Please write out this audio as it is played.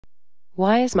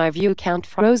Why is my view count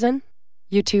frozen?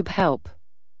 YouTube help.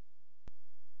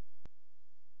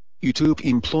 YouTube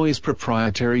employs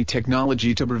proprietary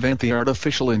technology to prevent the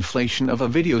artificial inflation of a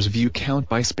video's view count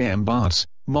by spam bots,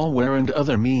 malware and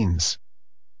other means.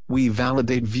 We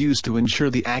validate views to ensure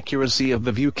the accuracy of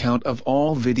the view count of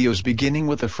all videos beginning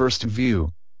with the first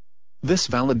view. This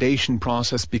validation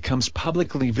process becomes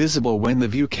publicly visible when the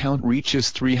view count reaches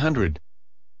 300.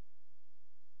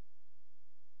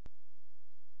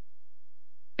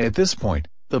 At this point,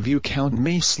 the view count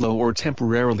may slow or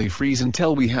temporarily freeze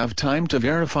until we have time to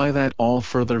verify that all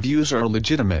further views are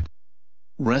legitimate.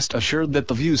 Rest assured that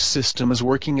the views system is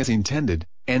working as intended,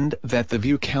 and that the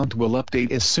view count will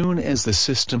update as soon as the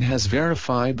system has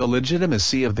verified the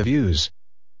legitimacy of the views.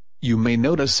 You may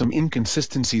notice some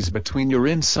inconsistencies between your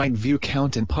in-site view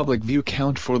count and public view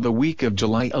count for the week of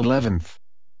July 11th.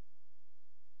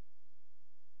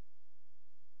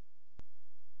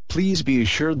 Please be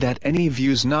assured that any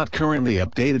views not currently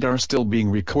updated are still being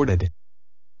recorded.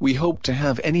 We hope to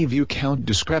have any view count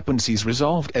discrepancies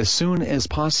resolved as soon as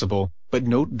possible, but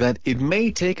note that it may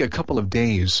take a couple of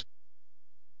days.